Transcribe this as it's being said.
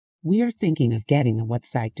We are thinking of getting a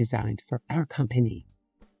website designed for our company.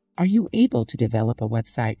 Are you able to develop a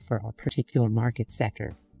website for our particular market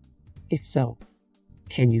sector? If so,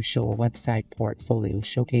 can you show a website portfolio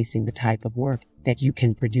showcasing the type of work that you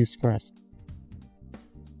can produce for us?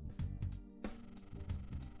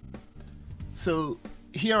 So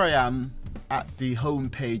here I am at the home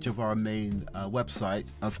page of our main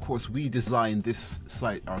website. Of course, we designed this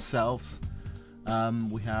site ourselves.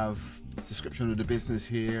 We have description of the business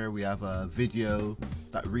here. We have a video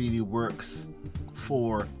that really works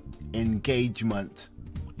for engagement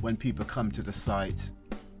when people come to the site.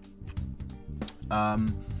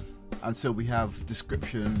 And so we have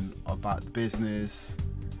description about the business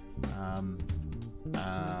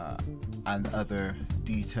and other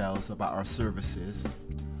details about our services.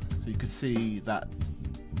 So you can see that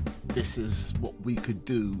this is what we could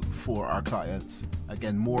do for our clients.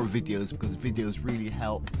 Again, more videos, because videos really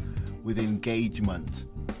help with engagement.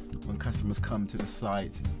 When customers come to the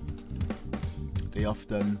site, they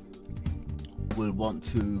often will want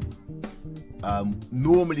to,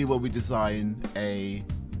 normally when we design a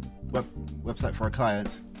website for a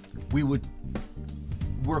client, we would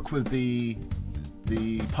work with the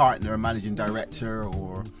partner, managing director,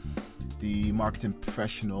 or the marketing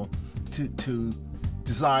professional to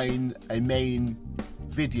design a main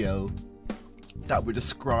video that would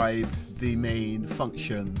describe the main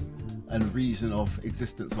function and reason of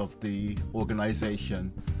existence of the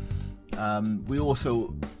organization. We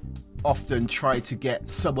also often try to get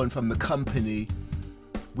someone from the company.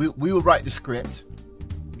 We will write the script,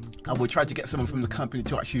 and we'll try to get someone from the company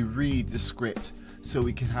to actually read the script, so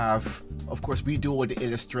we can have, of course, we do all the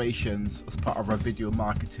illustrations as part of our video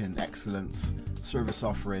marketing excellence service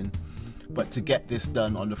offering, but to get this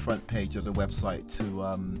done on the front page of the website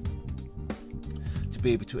to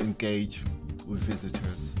be able to engage with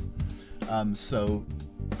visitors. So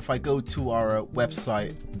if I go to our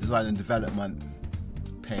website design and development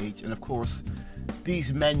page, and of course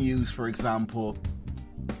these menus, for example,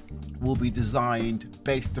 will be designed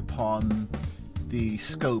based upon the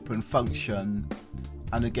scope and function,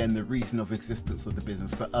 and again the reason of existence of the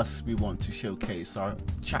business. For us, we want to showcase our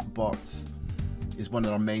chatbots is one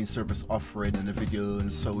of our main service offering, and the video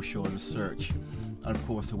and social and search, and of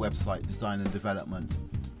course the website design and development.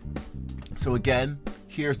 So again,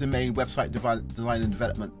 here's the main website design and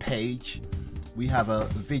development page. We have a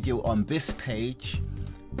video on this page.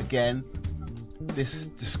 Again, this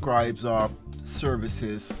describes our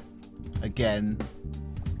services. Again,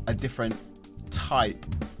 a different type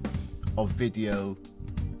of video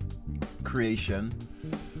creation,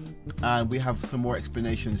 and we have some more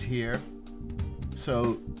explanations here.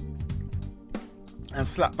 So, and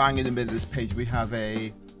slap bang in the middle of this page, we have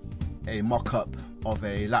a mock-up of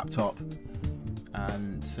a laptop,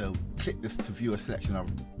 and so click this to view a selection of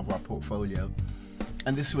our portfolio,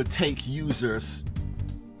 and this would take users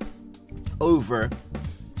over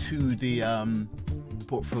to the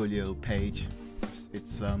portfolio page.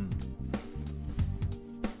 It's and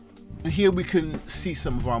here we can see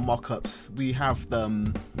some of our mock-ups. We have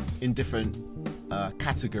them in different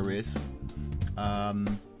categories,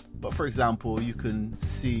 but for example, you can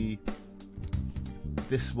see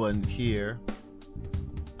this one here.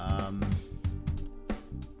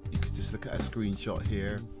 You could just look at a screenshot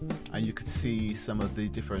here, and you could see some of the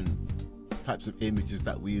different types of images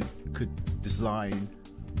that we could design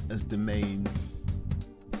as the main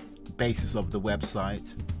basis of the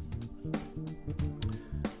website.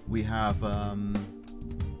 We have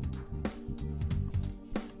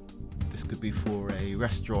this could be for a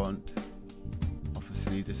restaurant.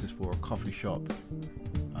 Obviously this is for a coffee shop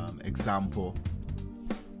example,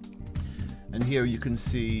 and here you can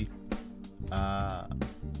see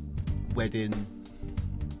wedding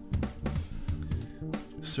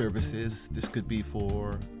services. This could be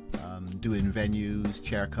for doing venues,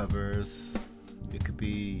 chair covers. It could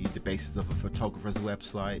be the basis of a photographer's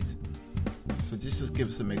website. So this just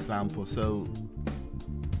gives some examples. So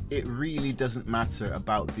it really doesn't matter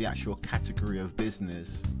about the actual category of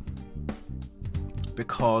business,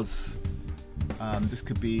 because this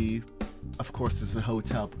could be, of course, there's a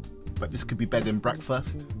hotel, but this could be bed and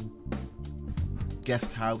breakfast,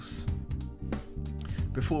 guest house.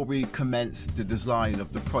 Before we commence the design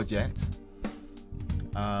of the project,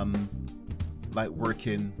 like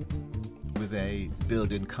working with a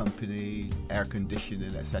building company, air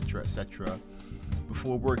conditioning, etc., etc.,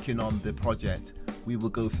 before working on the project, we will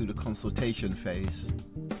go through the consultation phase,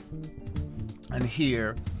 and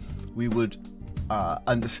here we would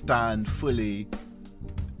understand fully,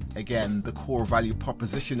 again, the core value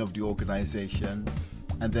proposition of the organization,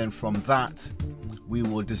 and then from that we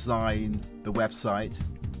will design the website,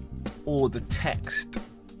 all the text,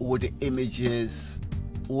 all the images,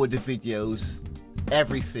 all the videos,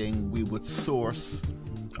 everything we would source.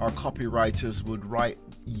 Our copywriters would write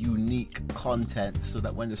unique content so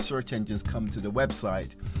that when the search engines come to the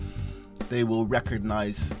website, they will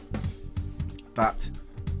recognize that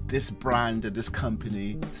this brand or this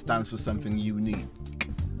company stands for something unique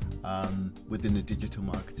within the digital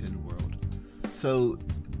marketing world. So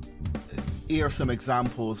here are some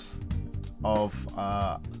examples of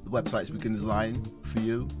websites we can design for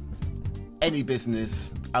you. Any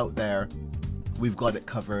business out there, we've got it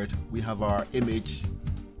covered. We have our image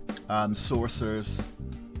sourcers,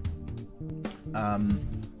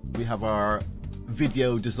 we have our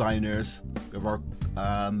video designers, we have our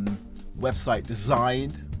website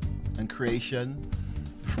design and creation,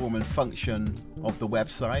 form and function of the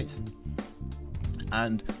website,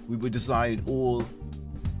 and we would design all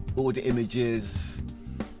the images,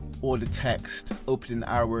 all the text, opening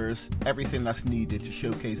hours, everything that's needed to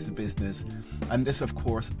showcase the business. And this of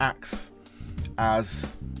course acts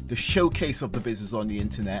as the showcase of the business on the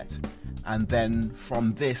internet, and then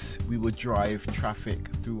from this we would drive traffic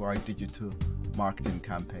through our digital marketing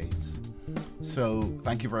campaigns. So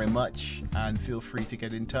thank you very much, and feel free to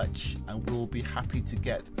get in touch, and we'll be happy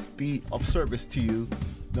to be of service to you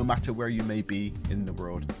no matter where you may be in the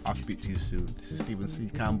world. I'll speak to you soon. This is Stephen C.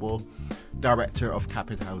 Campbell, Director of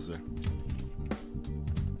Capit Hauser.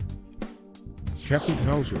 Capit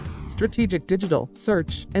Hauser. Strategic digital,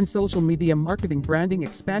 search, and social media marketing branding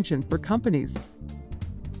expansion for companies.